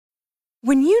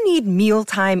When you need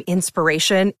mealtime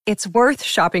inspiration, it's worth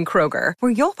shopping Kroger,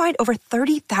 where you'll find over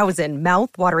 30,000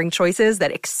 mouth-watering choices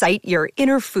that excite your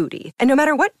inner foodie. And no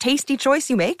matter what tasty choice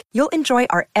you make, you'll enjoy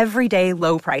our everyday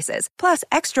low prices, plus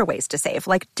extra ways to save,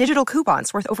 like digital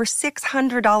coupons worth over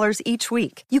 $600 each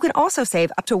week. You can also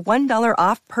save up to $1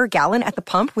 off per gallon at the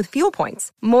pump with fuel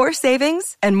points. More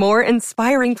savings and more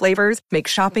inspiring flavors make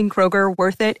shopping Kroger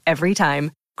worth it every time.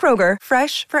 Kroger,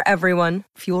 fresh for everyone.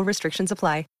 Fuel restrictions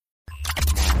apply.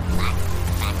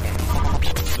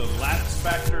 The Lax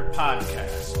Factor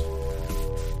Podcast.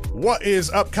 What is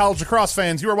up, college lacrosse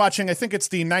fans? You are watching, I think it's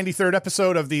the 93rd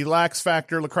episode of the Lax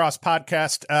Factor Lacrosse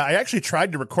Podcast. I actually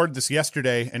tried to record this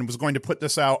yesterday and was going to put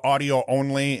this out audio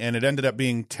only, and it ended up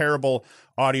being terrible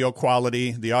audio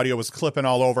quality. The audio was clipping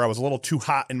all over. I was a little too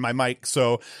hot in my mic,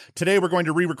 so today we're going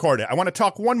to re-record it. I want to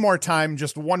talk one more time,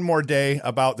 just one more day,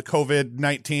 about the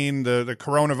COVID-19, the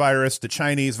coronavirus, the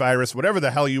Chinese virus, whatever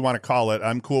the hell you want to call it.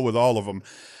 I'm cool with all of them.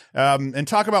 And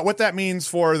talk about what that means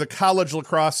for the college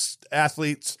lacrosse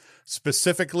athletes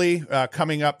specifically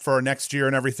coming up for next year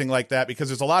and everything like that, because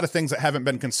there's a lot of things that haven't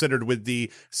been considered with the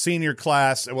senior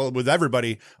class, well, with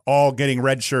everybody all getting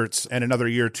red shirts and another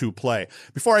year to play.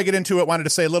 Before I get into it, wanted to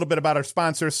say a little bit about our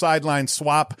sponsor, Sideline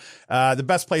Swap, the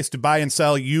best place to buy and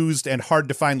sell used and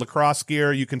hard-to-find lacrosse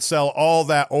gear. You can sell all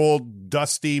that old,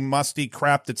 dusty, musty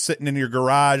crap that's sitting in your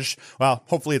garage. Well,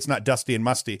 hopefully it's not dusty and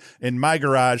musty. In my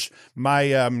garage,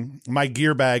 my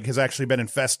gear bag has actually been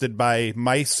infested by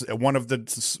mice. One of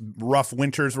the rough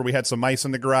winters where we had some mice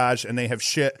in the garage, and they have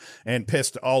shit and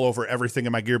pissed all over everything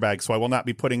in my gear bag. So I will not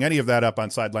be putting any of that up on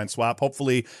Sideline Swap.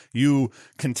 Hopefully you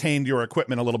contained your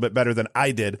equipment a little bit better than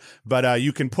I did, but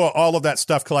you can put all of that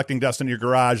stuff collecting dust in your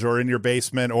garage or in your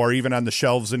basement or even on the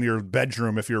shelves in your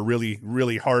bedroom if you're really,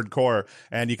 really hardcore,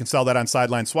 and you can sell that on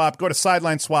Sideline Swap. Go to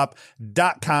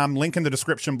sidelineswap.com, link in the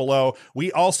description below.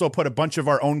 We also put a bunch of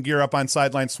our own gear up on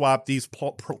Sideline Swap. These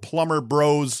Plumber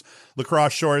Bros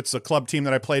lacrosse shorts, a club team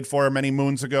that I played for many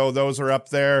moons ago, those are up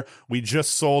there. We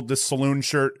just sold this saloon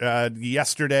shirt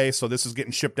yesterday, so this is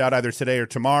getting shipped out either today or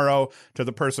tomorrow to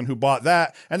the person who bought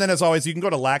that. And then, as always, you can go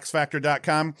to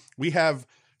laxfactor.com. We have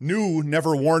new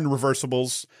never worn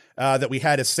reversibles that we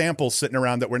had as samples sitting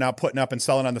around that we're now putting up and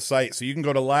selling on the site. So you can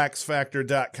go to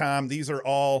laxfactor.com. These are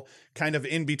all kind of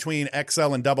in between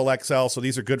XL and double XL. So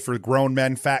these are good for grown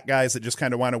men, fat guys that just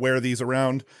kind of want to wear these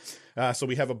around. So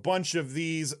we have a bunch of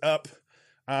these up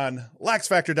on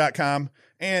laxfactor.com.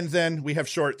 And then we have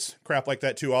shorts, crap like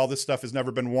that too. All this stuff has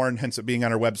never been worn, hence it being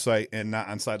on our website and not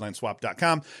on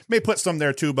sidelineswap.com. May put some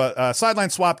there too, but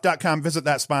sidelineswap.com, visit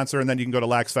that sponsor, and then you can go to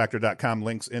laxfactor.com,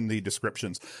 links in the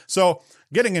descriptions. So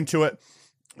getting into it,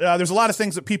 there's a lot of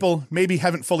things that people maybe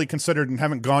haven't fully considered and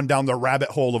haven't gone down the rabbit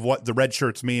hole of what the red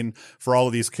shirts mean for all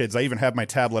of these kids. I even have my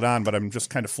tablet on, but I'm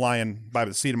just kind of flying by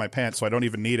the seat of my pants, so I don't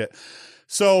even need it.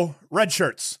 So red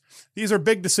shirts. These are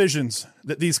big decisions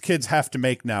that these kids have to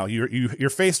make now. You're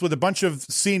faced with a bunch of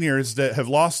seniors that have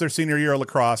lost their senior year of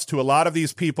lacrosse. To a lot of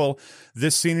these people,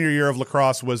 this senior year of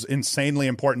lacrosse was insanely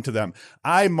important to them.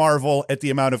 I marvel at the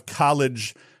amount of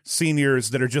college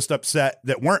seniors that are just upset,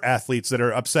 that weren't athletes, that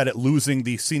are upset at losing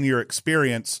the senior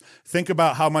experience. Think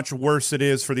about how much worse it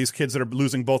is for these kids that are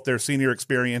losing both their senior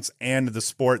experience and the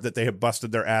sport that they have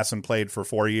busted their ass and played for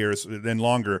 4 years and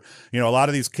longer. You know, a lot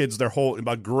of these kids,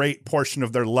 a great portion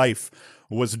of their life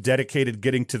was dedicated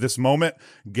getting to this moment,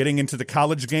 getting into the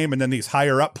college game, and then these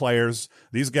higher up players,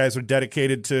 these guys are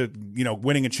dedicated to,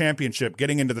 winning a championship,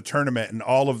 getting into the tournament, and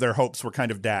all of their hopes were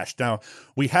kind of dashed. Now,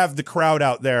 we have the crowd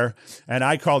out there, and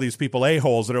I call these people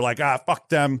a-holes that are like, fuck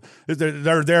them.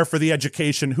 They're there for the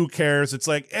education. Who cares? It's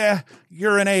like,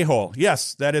 you're an a-hole.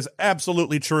 Yes, that is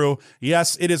absolutely true.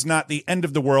 Yes, it is not the end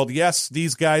of the world. Yes,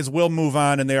 these guys will move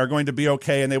on, and they are going to be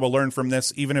okay, and they will learn from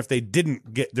this, even if they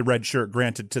didn't get the red shirt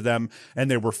granted to them, and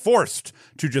they were forced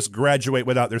to just graduate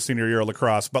without their senior year of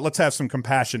lacrosse. But let's have some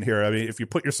compassion here. I mean, if you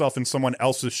put yourself in someone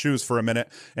else's shoes for a minute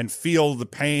and feel the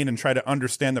pain and try to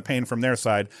understand the pain from their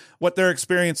side, what they're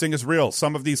experiencing is real.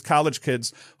 Some of these college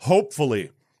kids, hopefully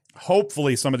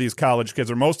some of these college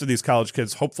kids, or most of these college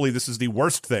kids, hopefully this is the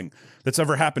worst thing that's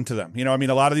ever happened to them.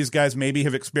 A lot of these guys maybe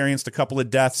have experienced a couple of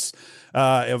deaths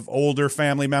of older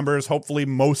family members. Hopefully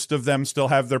most of them still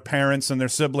have their parents and their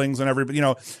siblings and everybody.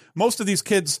 Most of these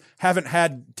kids haven't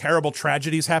had terrible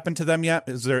tragedies happen to them yet,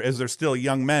 as they're still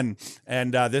young men.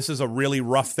 And this is a really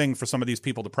rough thing for some of these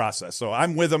people to process. So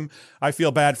I'm with them. I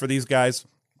feel bad for these guys.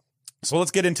 So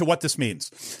let's get into what this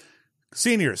means.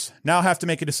 Seniors now have to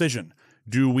make a decision.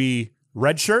 Do we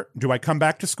redshirt? Do I come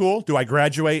back to school? Do I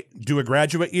do a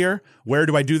graduate year? Where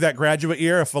do I do that graduate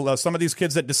year? If some of these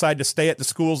kids that decide to stay at the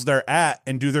schools they're at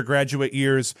and do their graduate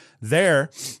years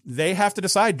there, they have to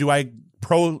decide, do I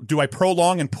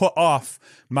prolong and put off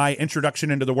my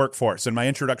introduction into the workforce and my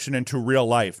introduction into real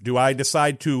life? Do I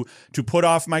decide to put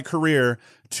off my career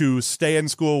to stay in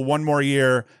school one more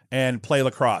year and play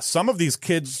lacrosse? Some of these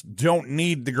kids don't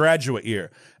need the graduate year,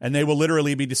 and they will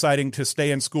literally be deciding to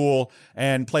stay in school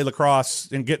and play lacrosse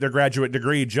and get their graduate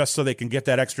degree just so they can get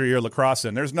that extra year of lacrosse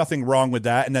in. There's nothing wrong with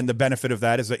that, and then the benefit of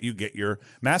that is that you get your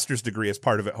master's degree as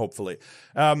part of it, hopefully.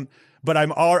 But I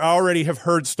already have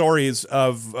heard stories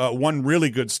of one really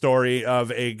good story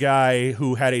of a guy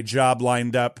who had a job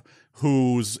lined up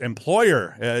whose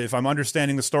employer, if I'm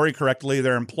understanding the story correctly,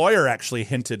 their employer actually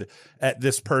hinted at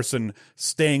this person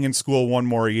staying in school one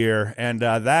more year. And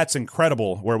that's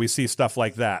incredible where we see stuff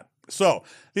like that. So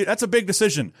that's a big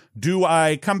decision. Do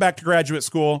I come back to graduate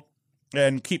school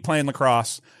and keep playing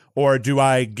lacrosse, or do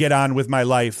I get on with my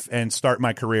life and start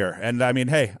my career? And I mean,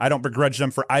 hey, I don't begrudge them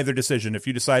for either decision. If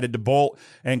you decided to bolt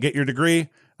and get your degree,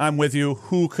 I'm with you.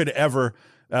 Who could ever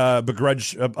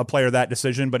begrudge a player that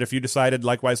decision? But if you decided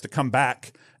likewise to come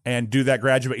back and do that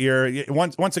graduate year,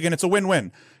 once again, it's a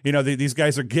win-win. You know, these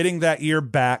guys are getting that year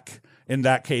back in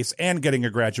that case and getting a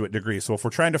graduate degree. So if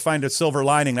we're trying to find a silver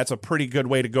lining, that's a pretty good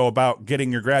way to go about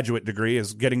getting your graduate degree,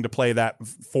 is getting to play that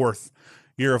fourth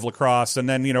year of lacrosse. And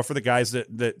then, you know, for the guys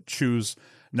that choose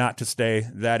not to stay,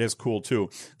 that is cool too.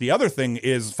 The other thing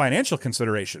is financial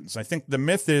considerations. I think the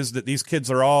myth is that these kids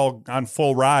are all on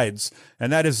full rides,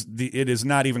 and it is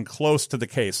not even close to the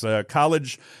case.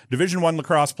 College Division I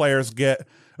lacrosse players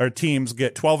teams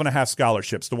get 12.5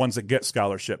 scholarships, the ones that get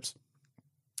scholarships.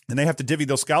 And they have to divvy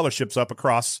those scholarships up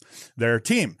across their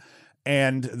team.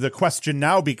 And the question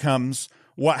now becomes,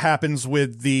 what happens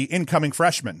with the incoming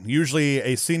freshmen? Usually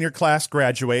a senior class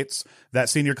graduates. That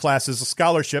senior class's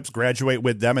scholarships graduate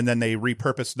with them, and then they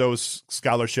repurpose those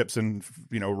scholarships and,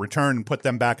 you know, return and put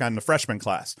them back on the freshman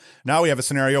class. Now we have a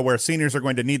scenario where seniors are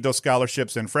going to need those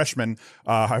scholarships, and freshmen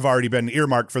have already been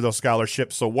earmarked for those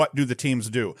scholarships. So what do the teams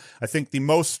do? I think the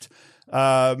most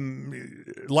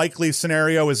likely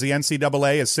scenario is the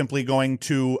NCAA is simply going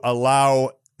to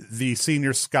allow the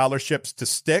senior scholarships to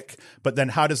stick, but then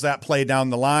how does that play down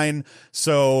the line?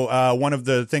 So one of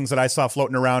the things that I saw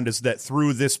floating around is that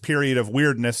through this period of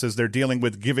weirdness, as they're dealing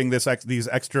with giving these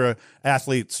extra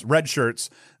athletes red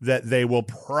shirts, that they will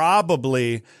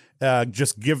probably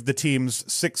just give the teams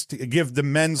give the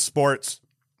men's sports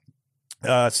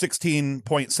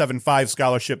 16.75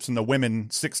 scholarships and the women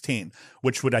 16,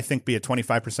 which would, I think, be a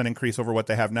 25% increase over what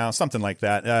they have now, something like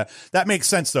that. That makes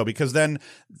sense, though, because then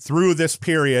through this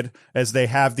period, as they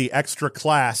have the extra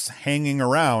class hanging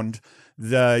around,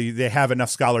 they have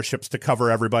enough scholarships to cover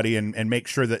everybody and make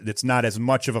sure that it's not as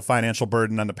much of a financial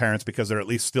burden on the parents, because they're at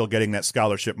least still getting that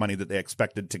scholarship money that they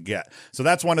expected to get. So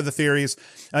that's one of the theories.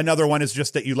 Another one is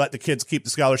just that you let the kids keep the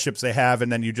scholarships they have,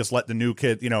 and then you just let the new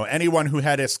kid, you know, anyone who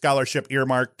had a scholarship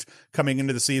earmarked coming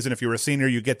into the season, if you were a senior,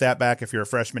 you get that back. If you're a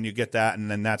freshman, you get that, and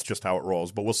then that's just how it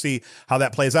rolls. But we'll see how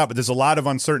that plays out. But there's a lot of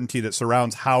uncertainty that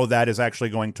surrounds how that is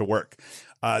actually going to work.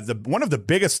 One of the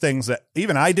biggest things that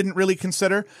even I didn't really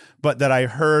consider, but that I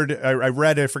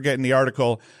read, I forget in the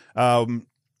article,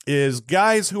 is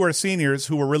guys who are seniors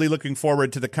who were really looking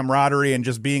forward to the camaraderie and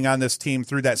just being on this team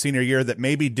through that senior year that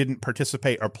maybe didn't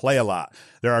participate or play a lot.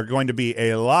 There are going to be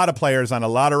a lot of players on a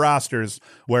lot of rosters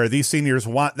where these seniors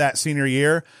want that senior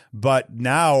year, but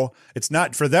now it's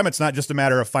not for them. It's not just a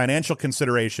matter of financial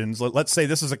considerations. Let's say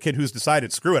this is a kid who's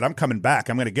decided, screw it, I'm coming back.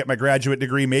 I'm going to get my graduate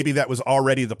degree. Maybe that was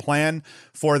already the plan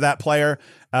for that player.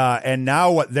 And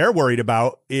now what they're worried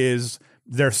about is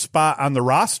their spot on the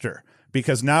roster.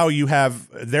 Because now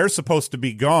they're supposed to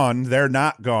be gone, they're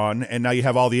not gone, and now you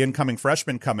have all the incoming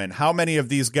freshmen come in. How many of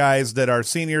these guys that are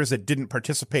seniors that didn't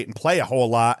participate and play a whole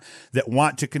lot that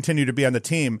want to continue to be on the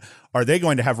team, are they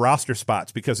going to have roster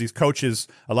spots? Because these coaches,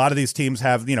 a lot of these teams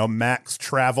have, you know, max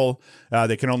travel.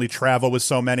 They can only travel with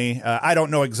so many. I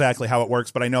don't know exactly how it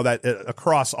works, but I know that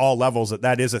across all levels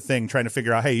that is a thing, trying to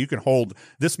figure out, hey, you can hold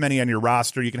this many on your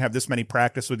roster. You can have this many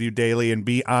practice with you daily and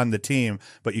be on the team,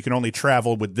 but you can only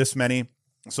travel with this many.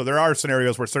 So there are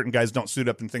scenarios where certain guys don't suit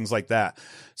up and things like that.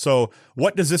 So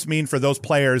what does this mean for those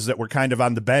players that were kind of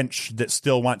on the bench that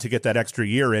still want to get that extra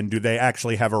year in? Do they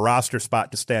actually have a roster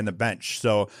spot to stay on the bench?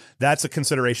 So that's a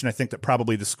consideration I think that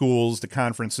probably the schools, the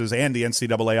conferences, and the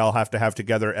NCAA all have to have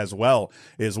together as well,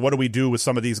 is what do we do with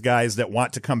some of these guys that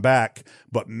want to come back,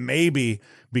 but maybe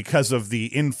because of the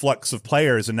influx of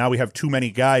players, and now we have too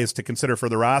many guys to consider for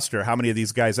the roster, how many of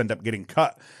these guys end up getting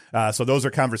cut? So those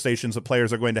are conversations that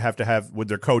players are going to have with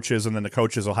their coaches, and then the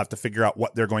coaches will have to figure out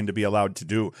what they're going to be allowed to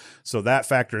do. So that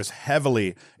factors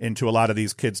heavily into a lot of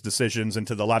these kids' decisions,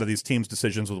 into a lot of these teams'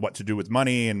 decisions with what to do with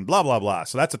money and blah, blah, blah.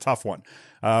 So that's a tough one.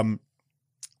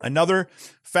 Another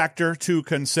factor to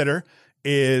consider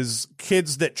is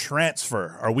kids that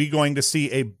transfer. Are we going to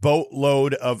see a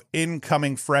boatload of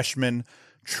incoming freshmen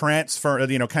transfer,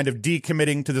 kind of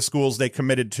decommitting to the schools they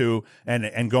committed to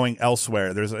and going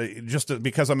elsewhere?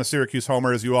 Because I'm a Syracuse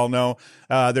homer, as you all know,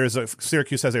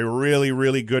 Syracuse has a really,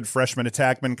 really good freshman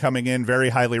attackman coming in, very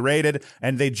highly rated,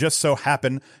 and they just so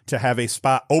happen to have a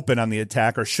spot open on the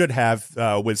attack, or should have,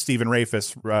 with Stephen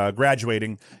Rafis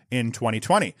graduating in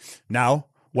 2020. Now,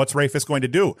 what's Rafis going to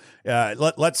do?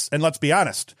 Let's be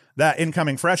honest. That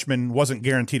incoming freshman wasn't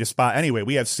guaranteed a spot anyway.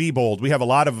 We have Siebold. We have a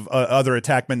lot of other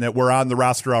attackmen that were on the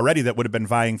roster already that would have been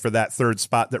vying for that third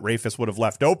spot that Rafis would have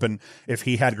left open if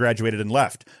he had graduated and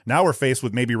left. Now we're faced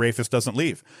with maybe Rafis doesn't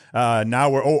leave.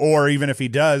 Or even if he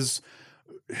does,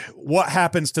 what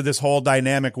happens to this whole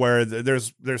dynamic where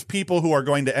there's people who are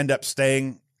going to end up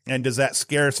staying? And does that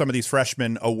scare some of these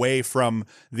freshmen away from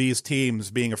these teams,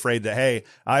 being afraid that, hey,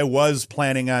 I was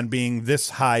planning on being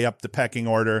this high up the pecking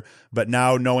order, but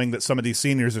now knowing that some of these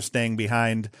seniors are staying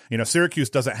behind, Syracuse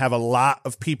doesn't have a lot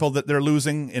of people that they're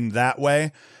losing in that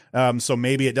way. So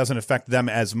maybe it doesn't affect them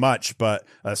as much, but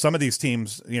some of these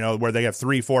teams, where they have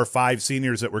 3, 4, 5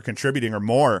 seniors that were contributing or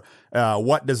more,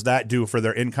 what does that do for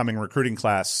their incoming recruiting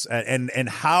class? And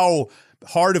how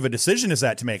hard of a decision is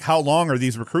that to make? How long are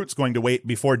these recruits going to wait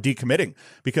before decommitting?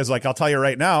 Because I'll tell you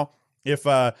right now, if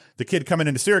the kid coming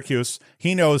into Syracuse,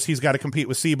 he knows he's got to compete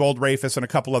with Siebold, Rafis, and a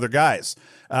couple other guys.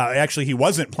 Actually, he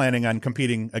wasn't planning on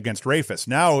competing against Rafis.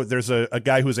 Now there's a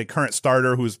guy who's a current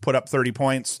starter who's put up 30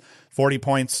 points, 40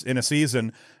 points in a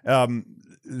season,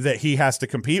 that he has to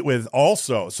compete with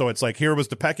also. So it's here was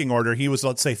the pecking order. He was,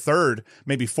 let's say, third,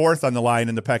 maybe fourth on the line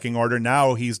in the pecking order.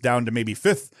 Now he's down to maybe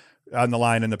fifth on the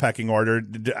line in the pecking order,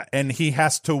 and he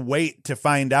has to wait to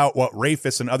find out what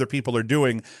Rafis and other people are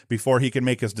doing before he can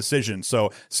make his decision. So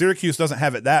Syracuse doesn't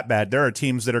have it that bad. There are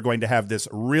teams that are going to have this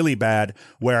really bad,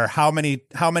 where how many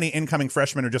incoming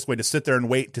freshmen are just going to sit there and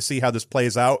wait to see how this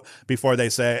plays out before they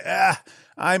say,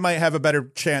 I might have a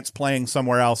better chance playing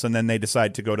somewhere else, and then they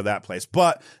decide to go to that place.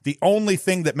 But the only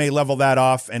thing that may level that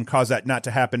off and cause that not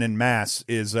to happen in mass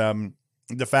is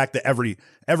the fact that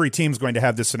every team's going to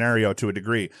have this scenario to a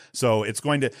degree. So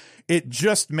it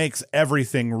just makes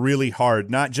everything really hard,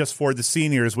 not just for the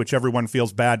seniors, which everyone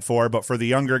feels bad for, but for the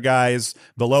younger guys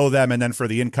below them, and then for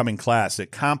the incoming class.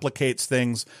 It complicates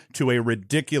things to a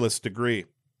ridiculous degree.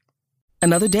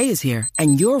 Another day is here,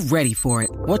 and you're ready for it.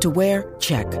 What to wear?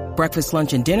 Check. Breakfast,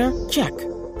 lunch, and dinner? Check.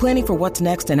 Planning for what's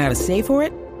next and how to save for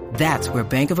it? That's where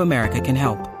Bank of America can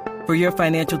help. For your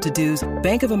financial to-dos,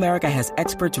 Bank of America has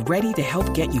experts ready to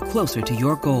help get you closer to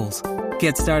your goals.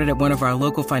 Get started at one of our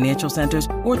local financial centers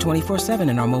or 24/7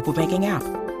 in our mobile banking app.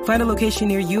 Find a location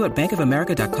near you at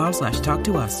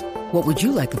bankofamerica.com/talktous. What would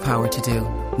you like the power to do?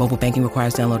 Mobile banking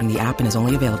requires downloading the app and is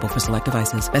only available for select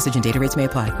devices. Message and data rates may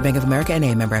apply. Bank of America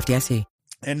NA, member FDIC.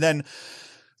 And then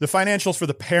the financials for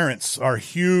the parents are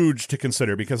huge to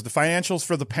consider, because the financials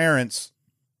for the parents,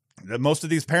 most of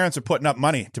these parents are putting up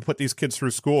money to put these kids through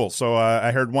school. So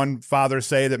I heard one father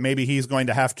say that maybe he's going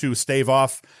to have to stave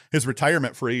off his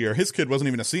retirement for a year. His kid wasn't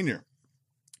even a senior.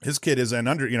 His kid is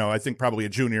I think probably a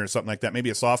junior or something like that, maybe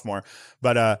a sophomore.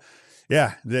 But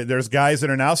there's guys that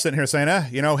are now sitting here saying,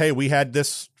 hey, we had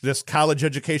this college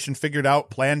education figured out,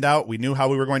 planned out. We knew how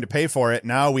we were going to pay for it.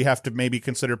 Now we have to maybe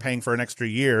consider paying for an extra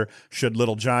year should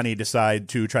little Johnny decide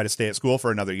to try to stay at school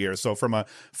for another year. So from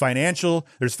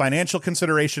there's financial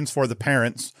considerations for the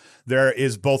parents. There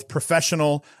is both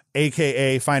professional,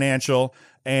 AKA financial,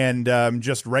 and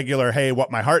just regular, hey,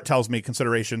 what my heart tells me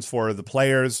considerations for the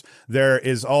players. There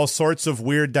is all sorts of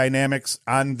weird dynamics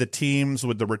on the teams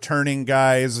with the returning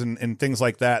guys and things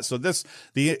like that. So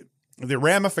the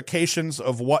ramifications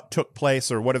of what took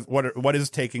place, or what is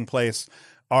taking place,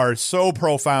 are so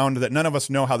profound that none of us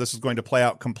know how this is going to play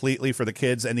out completely for the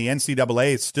kids. And the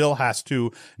NCAA still has to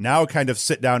now kind of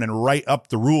sit down and write up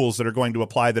the rules that are going to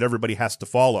apply that everybody has to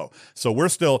follow. So we're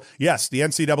still, yes, the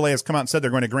NCAA has come out and said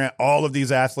they're going to grant all of these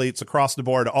athletes across the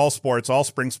board, all sports, all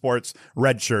spring sports,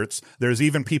 red shirts. There's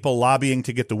even people lobbying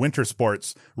to get the winter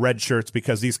sports red shirts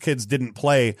because these kids didn't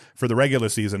play for the regular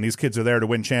season. These kids are there to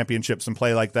win championships and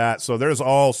play like that. So there's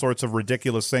all sorts of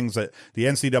ridiculous things that the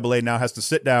NCAA now has to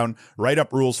sit down, write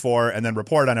up rules for, and then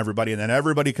report on everybody, and then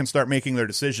everybody can start making their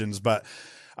decisions. But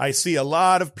I see a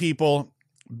lot of people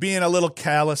being a little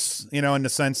callous, in the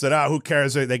sense that, who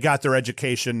cares? They got their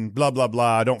education, blah, blah,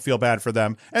 blah. I don't feel bad for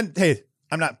them. And hey,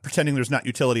 I'm not pretending there's not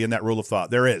utility in that rule of thought.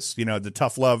 There is. The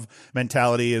tough love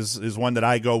mentality is one that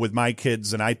I go with my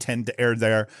kids, and I tend to err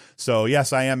there. So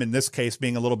yes, I am in this case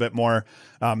being a little bit more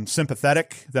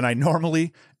sympathetic than I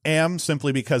normally am,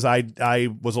 simply because I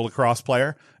was a lacrosse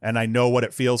player and I know what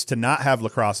it feels to not have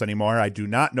lacrosse anymore. I do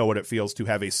not know what it feels to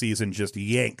have a season just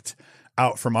yanked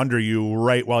out from under you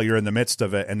right while you're in the midst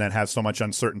of it and then have so much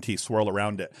uncertainty swirl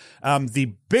around it.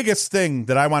 The biggest thing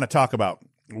that I want to talk about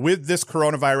with this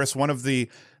coronavirus, one of the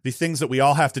things that we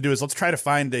all have to do is let's try to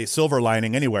find a silver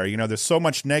lining anywhere. You know, there's so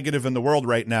much negative in the world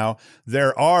right now.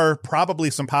 There are probably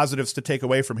some positives to take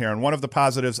away from here. And one of the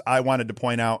positives I wanted to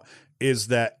point out is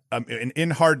that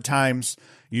in hard times,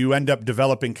 you end up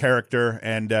developing character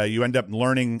and you end up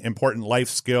learning important life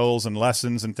skills and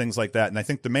lessons and things like that. And I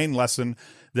think the main lesson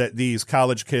that these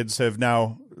college kids have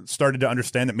now started to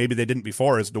understand that maybe they didn't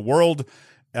before is the world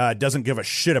doesn't give a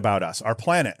shit about us. Our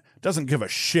planet doesn't give a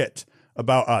shit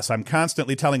about us. I'm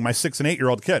constantly telling my 6 and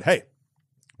 8-year-old kid, hey,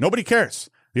 nobody cares.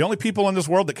 The only people in this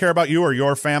world that care about you are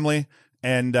your family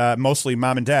and mostly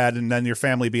mom and dad, and then your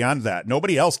family beyond that.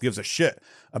 Nobody else gives a shit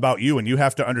about you, and you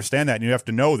have to understand that, and you have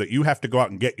to know that you have to go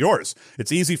out and get yours.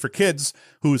 It's easy for kids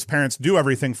whose parents do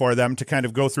everything for them to kind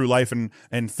of go through life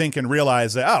and think and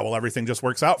realize that, oh, well, everything just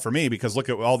works out for me because look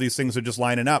at all these things are just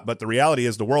lining up. But the reality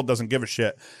is the world doesn't give a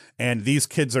shit, and these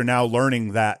kids are now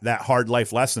learning that hard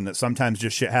life lesson that sometimes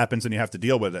just shit happens and you have to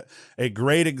deal with it. A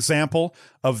great example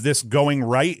of this going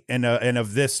right and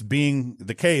of this being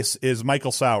the case is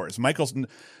Michael Sowers.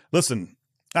 Listen,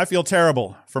 I feel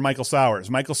terrible for Michael Sowers.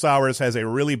 Michael Sowers has a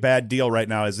really bad deal right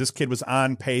now as this kid was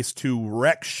on pace to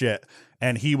wreck shit,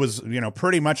 and he was,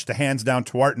 pretty much the hands-down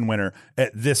Tewaaraton winner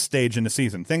at this stage in the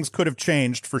season. Things could have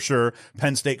changed for sure.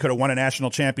 Penn State could have won a national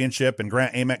championship, and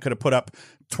Grant Ament could have put up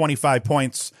 25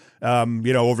 points,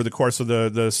 over the course of the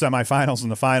semifinals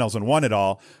and the finals and won it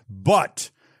all.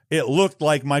 But it looked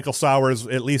like Michael Sowers,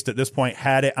 at least at this point,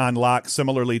 had it on lock,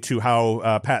 similarly to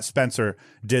how Pat Spencer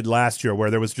did last year, where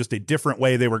there was just a different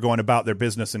way they were going about their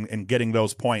business and getting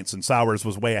those points, and Sowers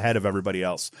was way ahead of everybody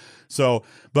else. So,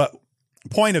 but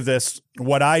point of this,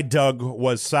 what I dug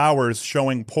was Sowers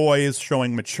showing poise,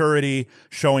 showing maturity,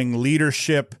 showing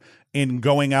leadership in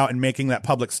going out and making that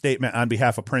public statement on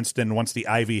behalf of Princeton once the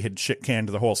Ivy had shit-canned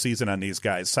the whole season on these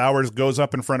guys. Sowers goes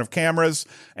up in front of cameras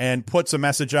and puts a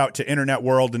message out to internet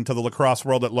world and to the lacrosse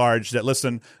world at large that,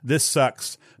 listen, this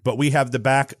sucks, but we have the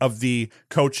back of the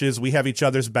coaches. We have each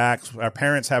other's backs. Our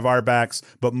parents have our backs.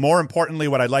 But more importantly,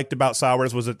 what I liked about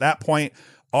Sowers was at that point,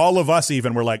 all of us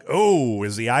even were like, oh,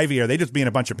 is the Ivy, are they just being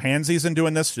a bunch of pansies and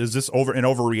doing this? Is this an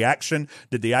overreaction?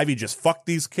 Did the Ivy just fuck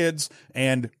these kids?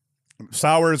 And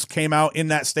Sowers came out in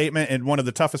that statement in one of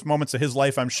the toughest moments of his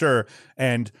life, I'm sure,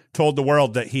 and told the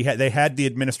world that they had the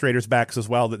administrators' backs as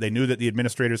well, that they knew that the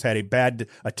administrators had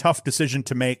a tough decision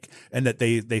to make, and that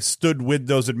they stood with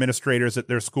those administrators at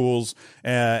their schools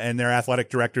and their athletic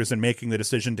directors in making the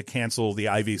decision to cancel the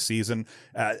Ivy season.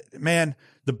 Man,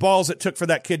 the balls it took for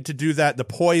that kid to do that, the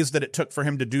poise that it took for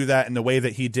him to do that in the way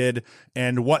that he did,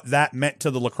 and what that meant to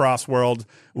the lacrosse world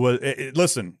was,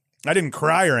 listen, I didn't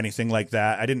cry or anything like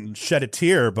that. I didn't shed a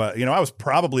tear, but I was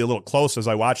probably a little close as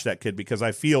I watched that kid because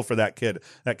I feel for that kid.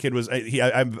 That kid was.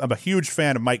 I'm a huge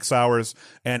fan of Mike Sowers,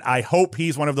 and I hope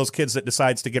he's one of those kids that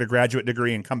decides to get a graduate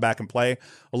degree and come back and play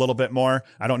a little bit more.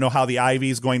 I don't know how the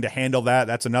Ivy is going to handle that.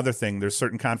 That's another thing. There's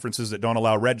certain conferences that don't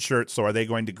allow red shirts, so are they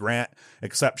going to grant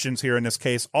exceptions here in this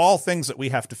case? All things that we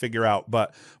have to figure out.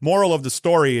 But moral of the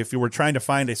story, if you were trying to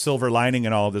find a silver lining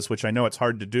in all of this, which I know it's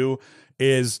hard to do,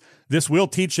 is this will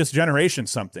teach this generation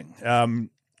something.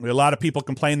 A lot of people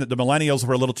complain that the millennials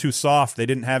were a little too soft. They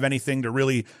didn't have anything to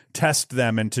really test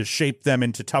them and to shape them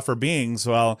into tougher beings.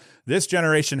 Well, this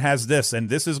generation has this, and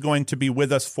this is going to be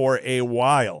with us for a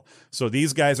while. So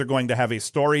these guys are going to have a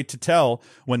story to tell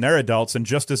when they're adults, and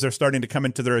just as they're starting to come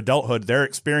into their adulthood, they're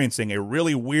experiencing a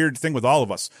really weird thing with all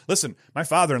of us. Listen, my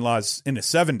father-in-law is in his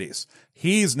 70s.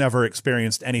 He's never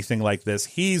experienced anything like this.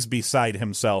 He's beside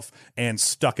himself and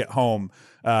stuck at home,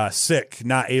 sick,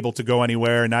 not able to go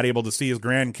anywhere, not able to see his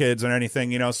grandkids or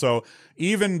anything, So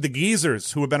even the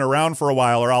geezers who have been around for a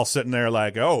while are all sitting there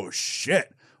like, oh,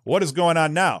 shit, what is going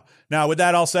on now? Now, with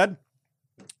that all said,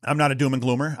 I'm not a doom and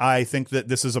gloomer. I think that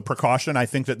this is a precaution. I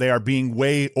think that they are being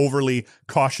way overly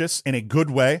cautious in a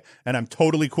good way, and I'm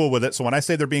totally cool with it. So when I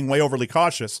say they're being way overly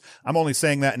cautious, I'm only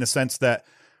saying that in the sense that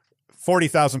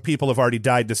 40,000 people have already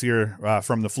died this year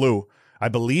from the flu. I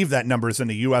believe that number is in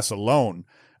the U.S. alone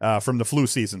from the flu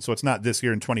season. So it's not this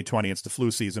year in 2020. It's the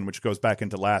flu season, which goes back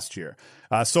into last year.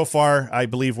 So far, I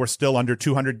believe we're still under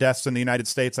 200 deaths in the United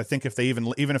States. I think if they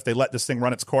even if they let this thing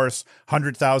run its course,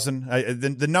 100,000.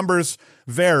 The numbers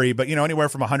vary, but anywhere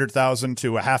from 100,000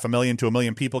 to 500,000 to 1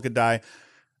 million people could die.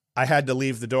 I had to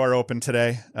leave the door open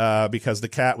today because the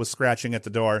cat was scratching at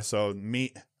the door. So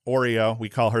meet Oreo. We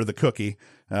call her the cookie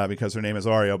because her name is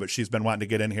Oreo, but she's been wanting to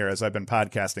get in here as I've been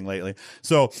podcasting lately.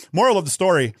 So moral of the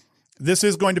story, this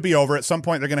is going to be over. At some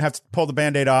point, they're going to have to pull the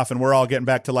Band-Aid off, and we're all getting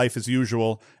back to life as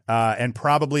usual. And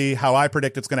probably how I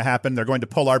predict it's going to happen, they're going to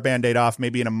pull our Band-Aid off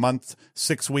maybe in a month,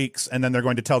 6 weeks, and then they're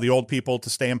going to tell the old people to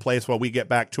stay in place while we get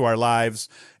back to our lives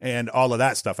and all of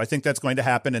that stuff. I think that's going to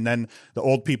happen, and then the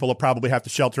old people will probably have to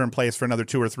shelter in place for another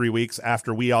 2 or 3 weeks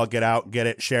after we all get out, get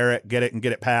it, share it, and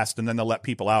get it passed, and then they'll let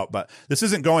people out. But this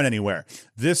isn't going anywhere.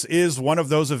 This is one of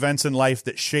those events in life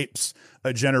that shapes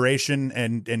a generation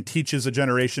and teaches a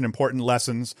generation important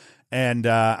lessons. And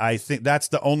I think that's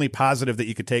the only positive that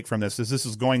you could take from this, is this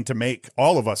is going to make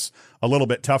all of us a little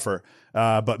bit tougher.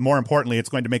 But more importantly, it's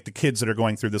going to make the kids that are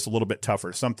going through this a little bit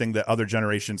tougher, something that other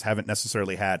generations haven't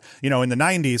necessarily had. You know, in the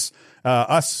 90s,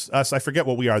 us, I forget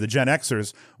what we are, the Gen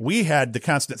Xers, we had the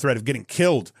constant threat of getting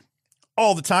killed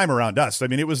all the time around us. I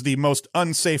mean, it was the most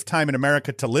unsafe time in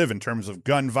America to live in terms of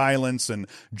gun violence and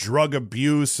drug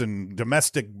abuse and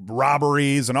domestic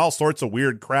robberies and all sorts of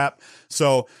weird crap.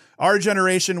 So our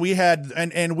generation, we had,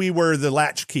 and we were the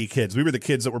latchkey kids. We were the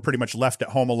kids that were pretty much left at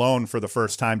home alone for the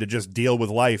first time to just deal with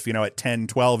life, you know, at 10,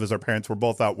 12, as our parents were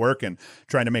both out working,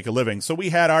 trying to make a living. So we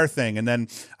had our thing. And then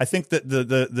I think that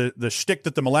the shtick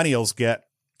that the millennials get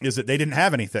is that they didn't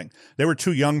have anything. They were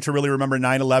too young to really remember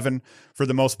 9/11 for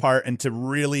the most part, and to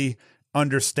really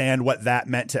understand what that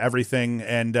meant to everything.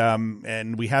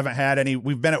 And we haven't had any,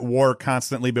 we've been at war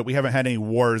constantly, but we haven't had any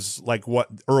wars like what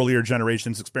earlier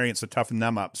generations experienced to toughen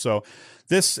them up. So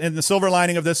this, and the silver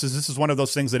lining of this is one of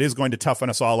those things that is going to toughen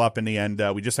us all up in the end.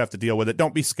 We just have to deal with it.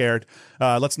 Don't be scared.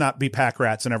 Let's not be pack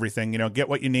rats and everything. You know, get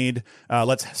what you need.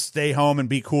 Let's stay home and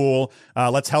be cool.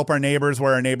 Let's help our neighbors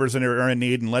where our neighbors are in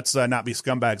need, and let's not be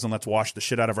scumbags, and let's wash the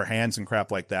shit out of our hands and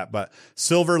crap like that. But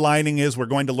silver lining is we're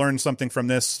going to learn something from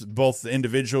this, both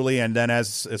individually and then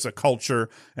as a culture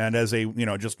and as a, you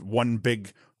know, just one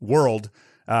big world.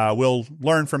 We'll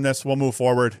learn from this. We'll move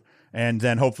forward. And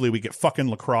then hopefully we get fucking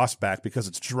lacrosse back, because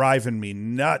it's driving me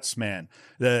nuts, man.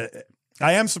 I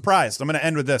am surprised. I'm going to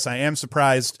end with this. I am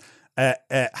surprised at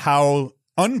how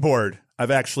unbored I've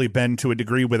actually been to a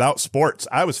degree without sports.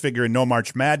 I was figuring no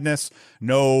March Madness,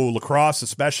 no lacrosse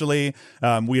especially.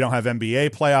 We don't have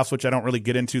NBA playoffs, which I don't really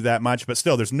get into that much. But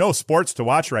still, there's no sports to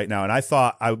watch right now. And I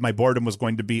thought my boredom was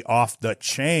going to be off the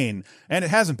chain. And it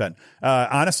hasn't been.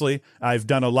 Honestly, I've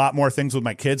done a lot more things with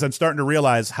my kids. I'm starting to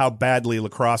realize how badly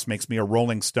lacrosse makes me a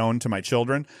rolling stone to my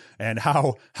children, and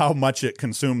how much it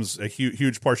consumes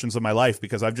huge portions of my life,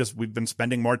 because we've been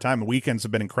spending more time. Weekends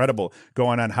have been incredible,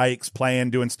 going on hikes,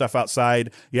 playing, doing stuff outside.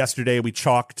 Yesterday we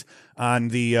chalked on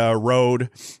the road,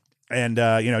 and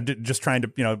just trying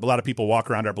to, a lot of people walk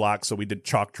around our block, so we did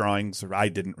chalk drawings. Or I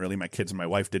didn't really. My kids and my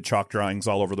wife did chalk drawings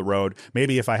all over the road.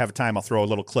 Maybe if I have time, I'll throw a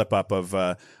little clip up of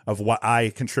what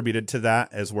I contributed to that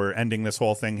as we're ending this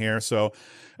whole thing here. So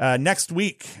next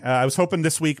week, I was hoping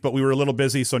this week, but we were a little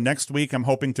busy. So next week, I'm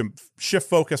hoping to shift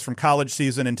focus from college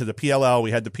season into the PLL.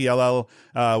 We had the PLL,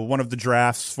 one of the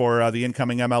drafts for the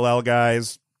incoming MLL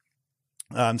guys.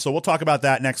 So we'll talk about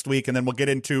that next week, and then we'll get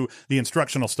into the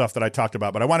instructional stuff that I talked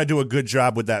about. But I want to do a good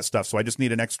job with that stuff, so I just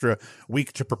need an extra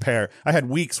week to prepare. I had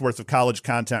weeks worth of college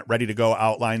content ready to go,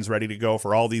 outlines ready to go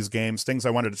for all these games, things I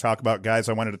wanted to talk about, guys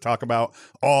I wanted to talk about,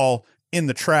 all in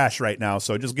the trash right now.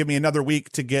 So just give me another week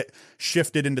to get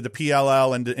shifted into the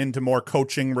PLL and into more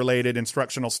coaching related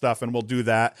instructional stuff, and we'll do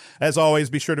that. As always,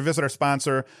 be sure to visit our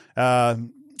sponsor,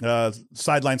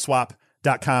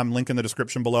 SidelineSwap.com, link in the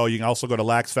description below. You can also go to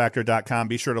laxfactor.com.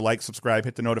 Be sure to like, subscribe,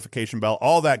 hit the notification bell,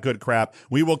 all that good crap.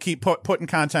 We will keep putting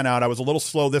content out. I was a little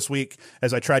slow this week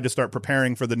as I tried to start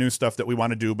preparing for the new stuff that we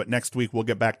want to do, but next week we'll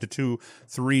get back to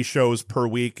 2-3 shows per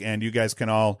week, and you guys can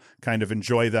all kind of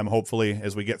enjoy them, hopefully,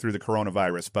 as we get through the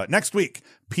coronavirus. But next week,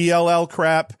 PLL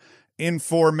crap,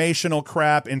 informational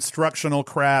crap, instructional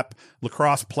crap,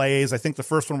 lacrosse plays. I think the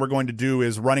first one we're going to do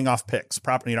is running off picks,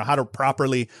 how to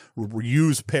properly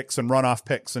use picks and run off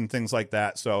picks and things like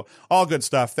that. So all good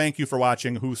stuff. Thank you for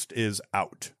watching. Hoost is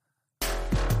out.